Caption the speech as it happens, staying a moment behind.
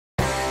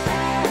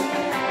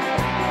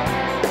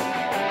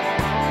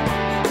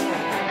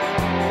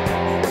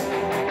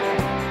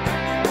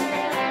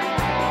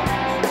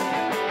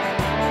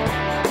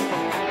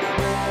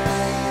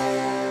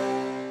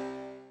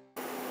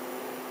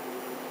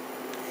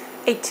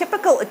A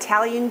typical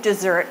Italian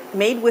dessert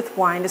made with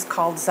wine is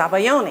called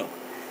Zabaglione.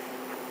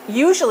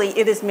 Usually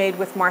it is made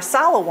with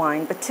Marsala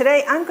wine, but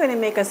today I'm going to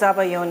make a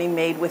Zabaglione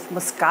made with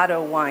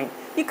Moscato wine.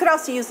 You could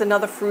also use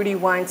another fruity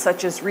wine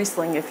such as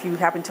Riesling if you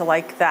happen to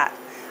like that.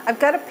 I've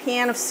got a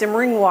pan of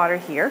simmering water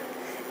here,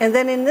 and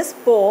then in this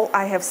bowl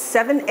I have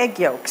 7 egg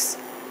yolks.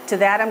 To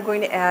that I'm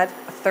going to add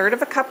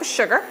 1/3 cup of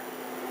sugar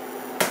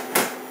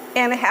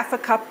and 1/2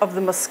 cup of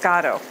the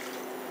Moscato.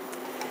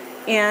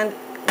 And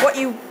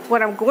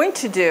what I'm going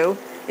to do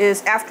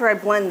is, after I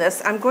blend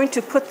this, I'm going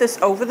to put this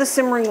over the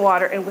simmering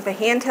water, and with a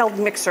handheld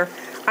mixer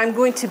I'm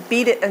going to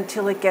beat it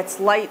until it gets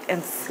light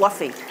and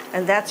fluffy,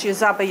 and that's your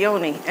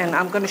Zabaglione. And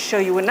I'm going to show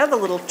you another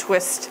little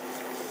twist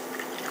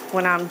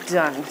when I'm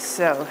done.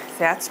 So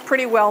that's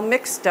pretty well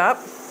mixed up.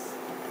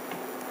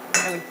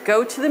 I'm going to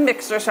go to the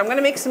mixer, so I'm going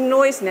to make some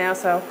noise now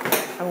so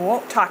I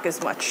won't talk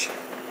as much.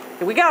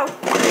 Here we go.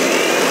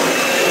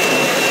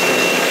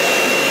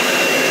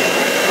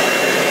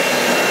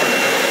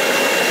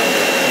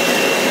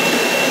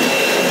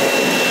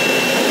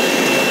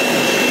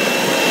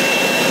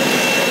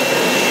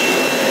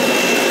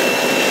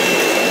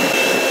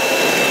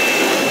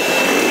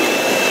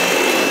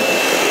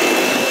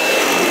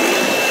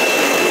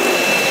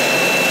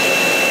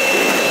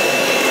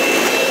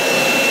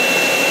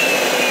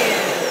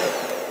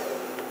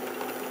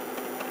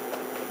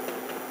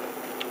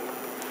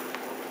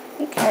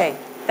 Okay,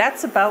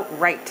 that's about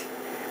right.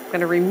 I'm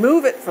going to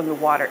remove it from the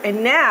water.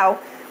 And now,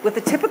 with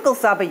the typical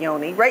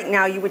Zabaglione, right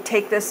now you would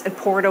take this and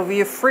pour it over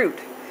your fruit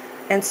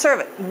and serve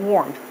it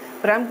warm.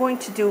 But I'm going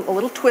to do a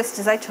little twist,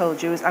 as I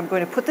told you, is I'm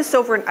going to put this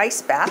over an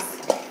ice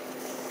bath.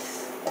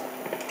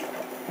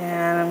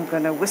 And I'm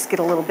going to whisk it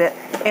a little bit.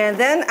 And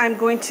then I'm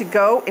going to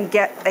go and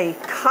get a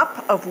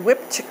cup of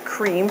whipped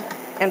cream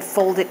and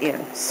fold it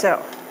in.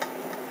 So,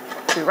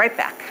 I'll be right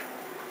back.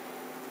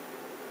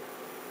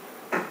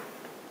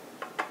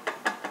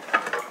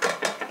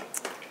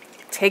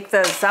 Take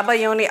the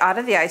Zabaglione out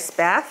of the ice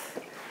bath.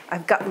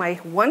 I've got my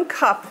 1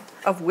 cup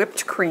of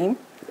whipped cream,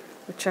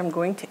 which I'm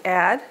going to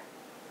add.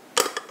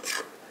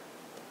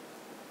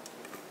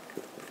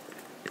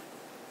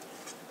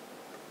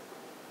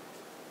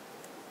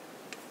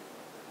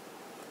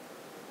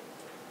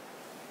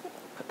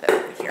 Put that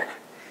over here.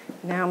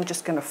 Now I'm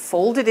just going to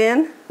fold it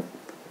in.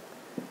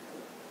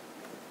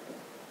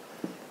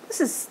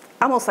 This is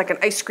almost like an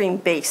ice cream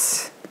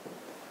base.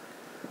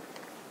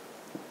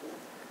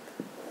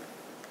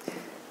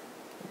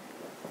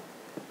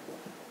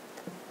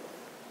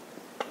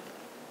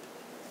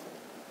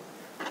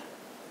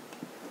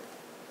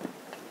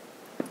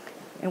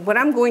 And what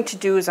I'm going to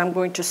do is I'm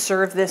going to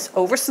serve this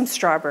over some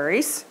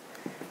strawberries,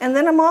 and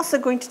then I'm also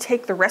going to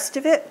take the rest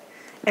of it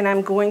and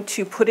I'm going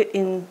to put it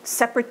in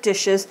separate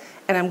dishes,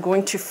 and I'm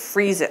going to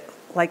freeze it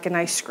like an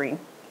ice cream.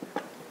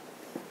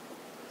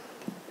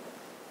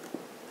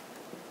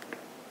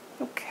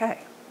 Okay,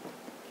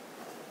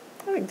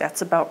 I think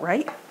that's about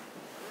right.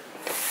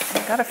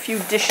 I've got a few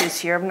dishes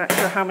here. I'm not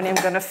sure how many I'm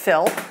going to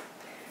fill.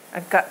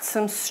 I've got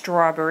some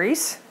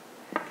strawberries,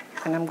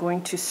 and I'm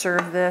going to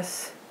serve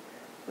this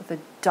with a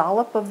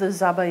dollop of the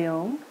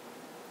Zabaglione,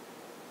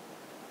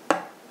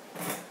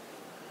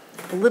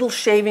 a little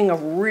shaving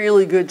of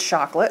really good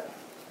chocolate,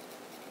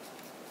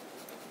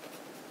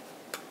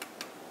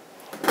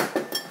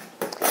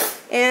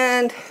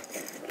 and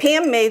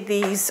Pam made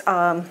these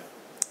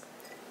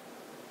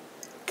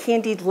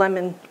candied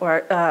lemon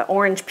or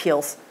orange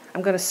peels.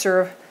 I'm going to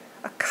serve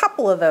a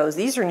couple of those.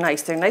 These are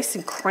nice. They're nice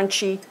and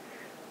crunchy.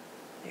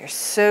 They're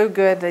so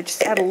good. They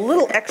just add a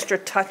little extra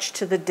touch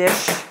to the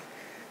dish.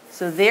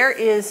 So there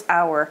is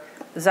our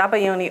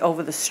Zabaglione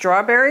over the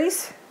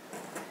strawberries.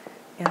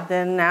 And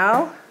then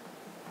now,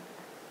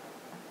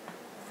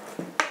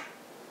 I'm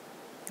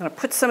going to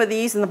put some of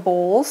these in the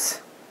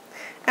bowls.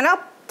 And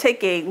I'll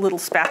take a little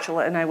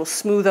spatula and I will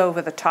smooth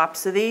over the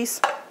tops of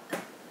these.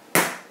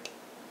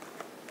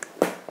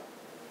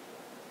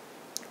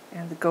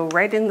 And they go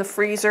right in the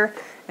freezer.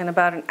 And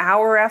about an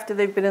hour after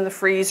they've been in the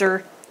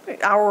freezer, an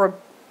hour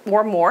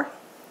or more,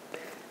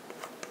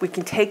 we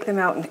can take them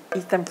out and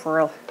eat them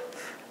for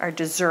our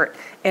dessert.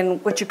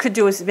 And what you could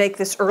do is make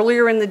this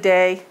earlier in the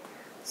day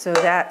so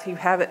that you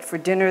have it for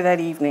dinner that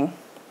evening.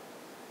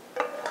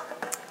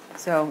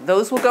 So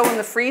those will go in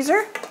the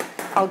freezer.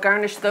 I'll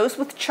garnish those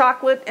with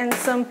chocolate and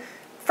some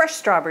fresh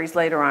strawberries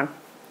later on.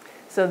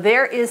 So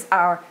there is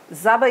our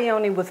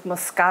Zabaglione with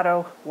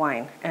Moscato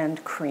wine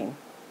and cream.